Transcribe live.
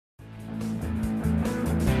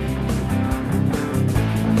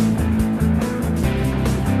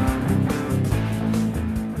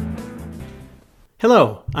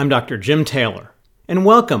Hello, I'm Dr. Jim Taylor, and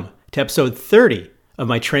welcome to episode 30 of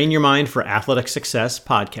my Train Your Mind for Athletic Success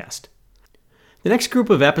podcast. The next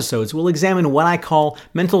group of episodes will examine what I call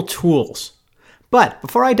mental tools. But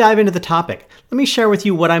before I dive into the topic, let me share with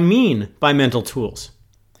you what I mean by mental tools.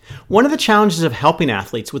 One of the challenges of helping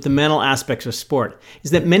athletes with the mental aspects of sport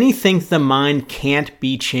is that many think the mind can't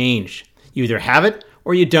be changed. You either have it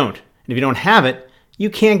or you don't. And if you don't have it,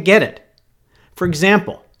 you can't get it. For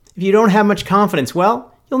example, if you don't have much confidence,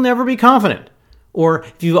 well, you'll never be confident. Or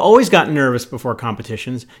if you've always gotten nervous before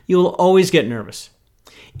competitions, you'll always get nervous.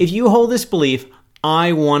 If you hold this belief,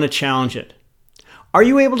 I want to challenge it. Are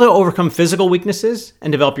you able to overcome physical weaknesses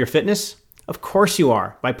and develop your fitness? Of course you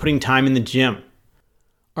are, by putting time in the gym.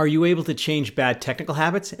 Are you able to change bad technical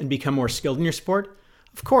habits and become more skilled in your sport?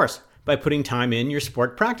 Of course, by putting time in your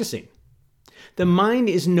sport practicing. The mind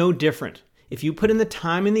is no different. If you put in the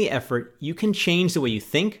time and the effort, you can change the way you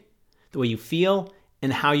think, the way you feel,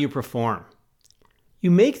 and how you perform.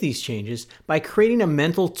 You make these changes by creating a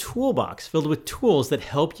mental toolbox filled with tools that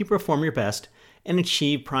help you perform your best and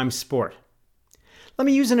achieve prime sport. Let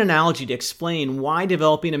me use an analogy to explain why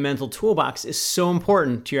developing a mental toolbox is so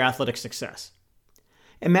important to your athletic success.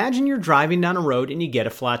 Imagine you're driving down a road and you get a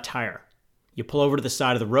flat tire. You pull over to the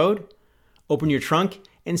side of the road, open your trunk,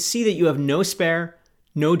 and see that you have no spare,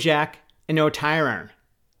 no jack, and no tire iron.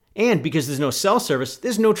 And because there's no cell service,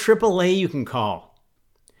 there's no AAA you can call.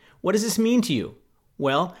 What does this mean to you?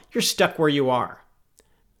 Well, you're stuck where you are.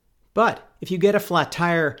 But if you get a flat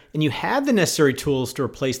tire and you have the necessary tools to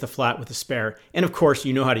replace the flat with a spare, and of course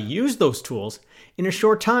you know how to use those tools, in a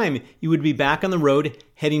short time you would be back on the road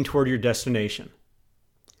heading toward your destination.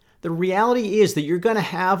 The reality is that you're going to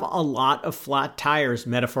have a lot of flat tires,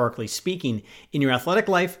 metaphorically speaking, in your athletic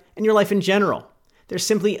life and your life in general. They're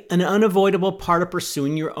simply an unavoidable part of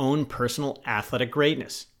pursuing your own personal athletic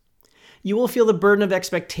greatness. You will feel the burden of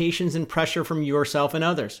expectations and pressure from yourself and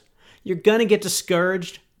others. You're going to get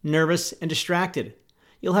discouraged, nervous, and distracted.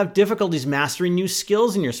 You'll have difficulties mastering new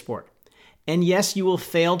skills in your sport. And yes, you will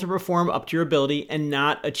fail to perform up to your ability and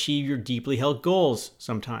not achieve your deeply held goals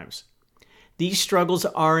sometimes. These struggles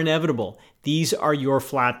are inevitable. These are your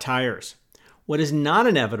flat tires. What is not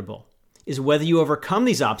inevitable is whether you overcome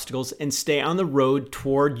these obstacles and stay on the road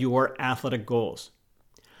toward your athletic goals.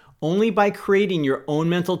 Only by creating your own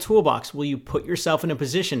mental toolbox will you put yourself in a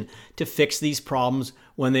position to fix these problems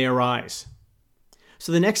when they arise.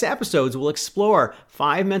 So the next episodes will explore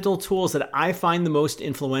 5 mental tools that I find the most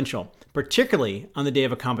influential, particularly on the day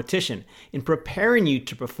of a competition, in preparing you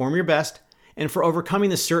to perform your best and for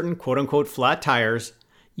overcoming the certain quote-unquote flat tires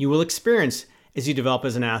you will experience as you develop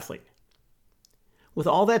as an athlete. With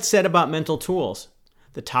all that said about mental tools,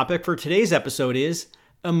 the topic for today's episode is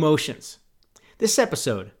emotions. This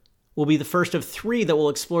episode will be the first of 3 that will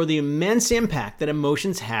explore the immense impact that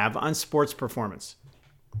emotions have on sports performance.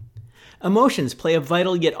 Emotions play a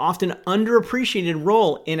vital yet often underappreciated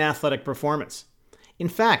role in athletic performance. In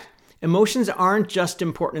fact, emotions aren't just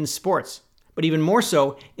important in sports, but even more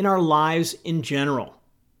so in our lives in general.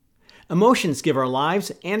 Emotions give our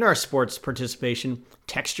lives and our sports participation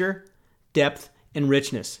texture, depth, and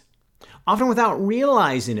richness. Often without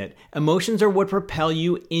realizing it, emotions are what propel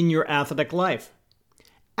you in your athletic life.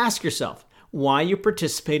 Ask yourself why you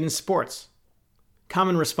participate in sports.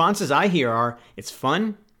 Common responses I hear are, it's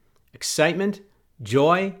fun, excitement,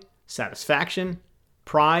 joy, satisfaction,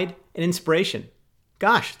 pride, and inspiration.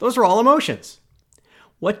 Gosh, those are all emotions.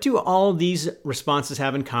 What do all of these responses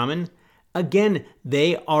have in common? Again,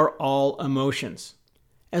 they are all emotions.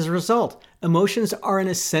 As a result, emotions are an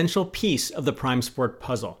essential piece of the prime sport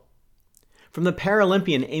puzzle. From the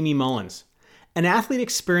Paralympian Amy Mullins, an athlete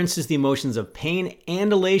experiences the emotions of pain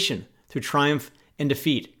and elation through triumph and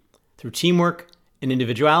defeat, through teamwork and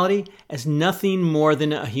individuality as nothing more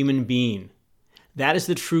than a human being. That is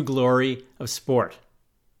the true glory of sport.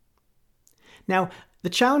 Now, the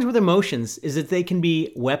challenge with emotions is that they can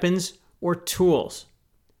be weapons or tools.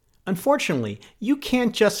 Unfortunately, you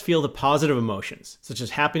can't just feel the positive emotions, such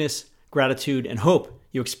as happiness, gratitude, and hope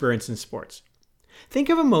you experience in sports. Think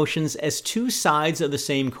of emotions as 2 sides of the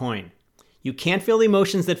same coin. You can't feel the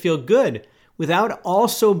emotions that feel good without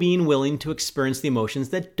also being willing to experience the emotions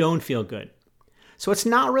that don't feel good. So it's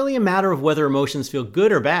not really a matter of whether emotions feel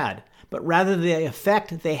good or bad, but rather the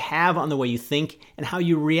effect they have on the way you think and how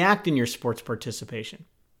you react in your sports participation.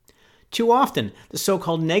 Too often, the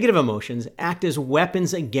so-called negative emotions act as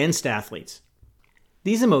weapons against athletes.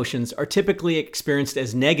 These emotions are typically experienced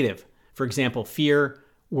as negative, for example, fear,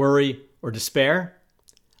 worry, or despair,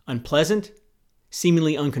 unpleasant,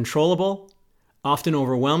 seemingly uncontrollable, often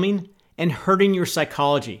overwhelming, and hurting your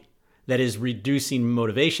psychology, that is, reducing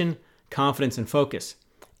motivation, confidence, and focus,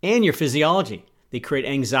 and your physiology. They create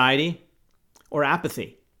anxiety or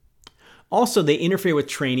apathy. Also, they interfere with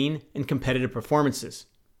training and competitive performances.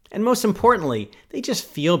 And most importantly, they just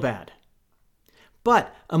feel bad.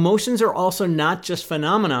 But emotions are also not just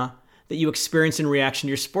phenomena that you experience in reaction to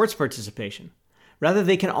your sports participation. Rather,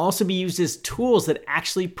 they can also be used as tools that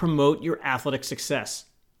actually promote your athletic success.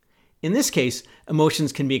 In this case,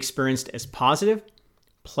 emotions can be experienced as positive,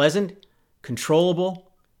 pleasant,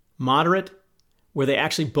 controllable, moderate, where they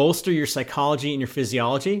actually bolster your psychology and your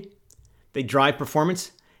physiology. They drive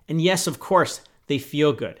performance, and yes, of course, they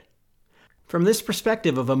feel good. From this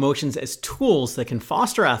perspective of emotions as tools that can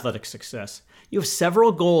foster athletic success, you have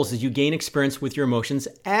several goals as you gain experience with your emotions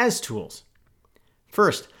as tools.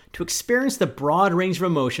 First, to experience the broad range of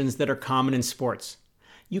emotions that are common in sports.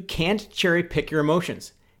 You can't cherry pick your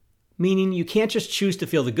emotions, meaning you can't just choose to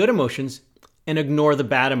feel the good emotions and ignore the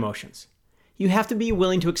bad emotions. You have to be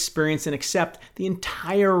willing to experience and accept the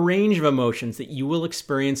entire range of emotions that you will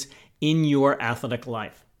experience in your athletic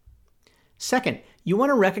life. Second, you want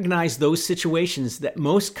to recognize those situations that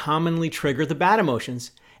most commonly trigger the bad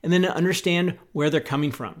emotions and then to understand where they're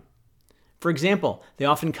coming from. For example, they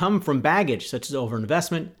often come from baggage such as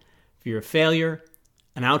overinvestment, fear of failure,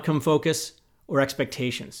 an outcome focus, or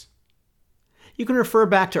expectations. You can refer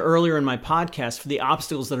back to earlier in my podcast for the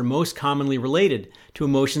obstacles that are most commonly related to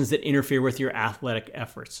emotions that interfere with your athletic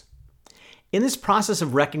efforts. In this process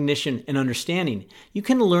of recognition and understanding, you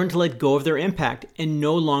can learn to let go of their impact and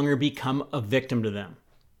no longer become a victim to them.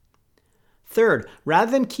 Third,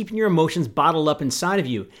 rather than keeping your emotions bottled up inside of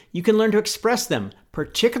you, you can learn to express them,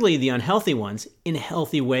 particularly the unhealthy ones, in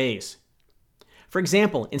healthy ways. For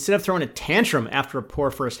example, instead of throwing a tantrum after a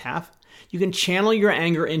poor first half, you can channel your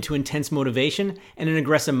anger into intense motivation and an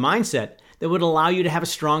aggressive mindset that would allow you to have a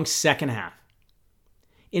strong second half.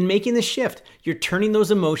 In making the shift, you're turning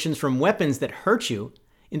those emotions from weapons that hurt you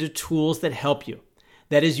into tools that help you.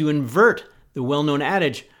 That is, you invert the well-known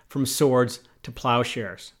adage from swords to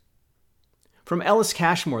plowshares. From Ellis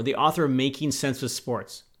Cashmore, the author of Making Sense of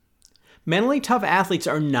Sports. Mentally tough athletes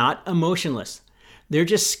are not emotionless. They're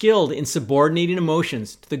just skilled in subordinating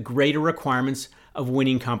emotions to the greater requirements of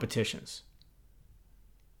winning competitions.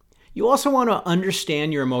 You also want to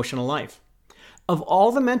understand your emotional life. Of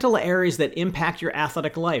all the mental areas that impact your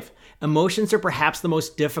athletic life, emotions are perhaps the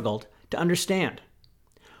most difficult to understand.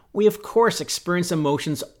 We, of course, experience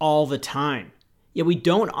emotions all the time, yet we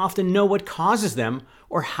don't often know what causes them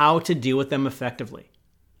or how to deal with them effectively.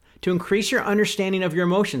 To increase your understanding of your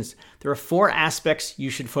emotions, there are 4 aspects you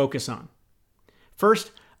should focus on.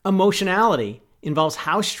 First, emotionality involves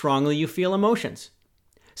how strongly you feel emotions.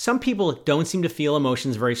 Some people don't seem to feel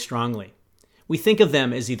emotions very strongly. We think of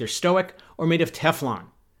them as either stoic or made of Teflon,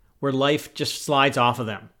 where life just slides off of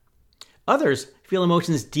them. Others feel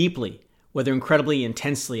emotions deeply, whether incredibly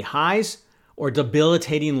intensely highs or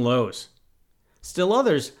debilitating lows. Still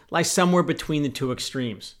others lie somewhere between the two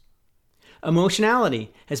extremes.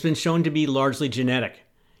 Emotionality has been shown to be largely genetic.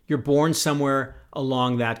 You're born somewhere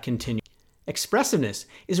along that continuum. Expressiveness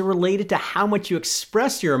is related to how much you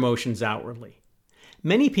express your emotions outwardly.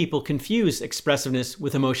 Many people confuse expressiveness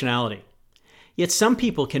with emotionality. Yet some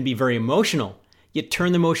people can be very emotional, yet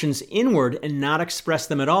turn the emotions inward and not express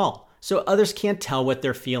them at all, so others can't tell what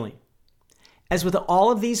they're feeling. As with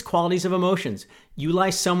all of these qualities of emotions, you lie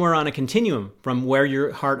somewhere on a continuum from wear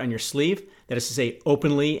your heart on your sleeve, that is to say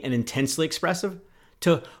openly and intensely expressive,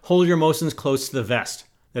 to hold your emotions close to the vest,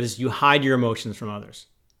 that is you hide your emotions from others.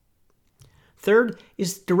 Third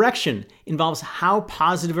is direction, involves how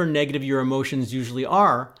positive or negative your emotions usually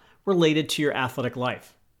are related to your athletic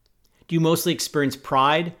life. Do you mostly experience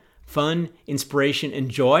pride, fun, inspiration,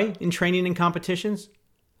 and joy in training and competitions?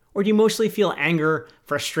 Or do you mostly feel anger,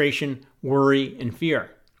 frustration, worry, and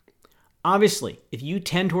fear? Obviously, if you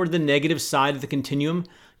tend toward the negative side of the continuum,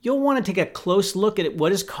 you'll want to take a close look at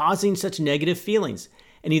what is causing such negative feelings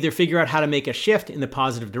and either figure out how to make a shift in the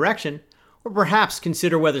positive direction, or perhaps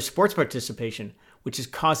consider whether sports participation, which is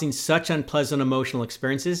causing such unpleasant emotional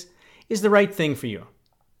experiences, is the right thing for you.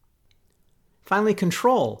 Finally,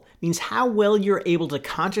 control means how well you're able to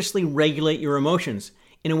consciously regulate your emotions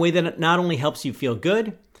in a way that not only helps you feel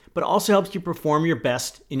good, but also helps you perform your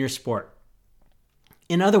best in your sport.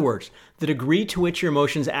 In other words, the degree to which your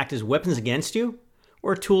emotions act as weapons against you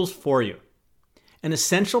or tools for you. An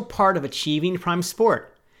essential part of achieving prime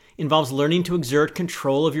sport involves learning to exert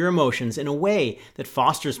control of your emotions in a way that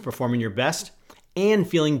fosters performing your best and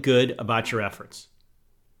feeling good about your efforts.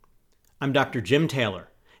 I'm Dr. Jim Taylor,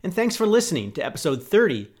 and thanks for listening to episode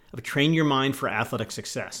 30 of Train Your Mind for Athletic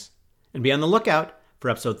Success. And be on the lookout for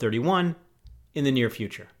episode 31 in the near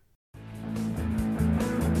future.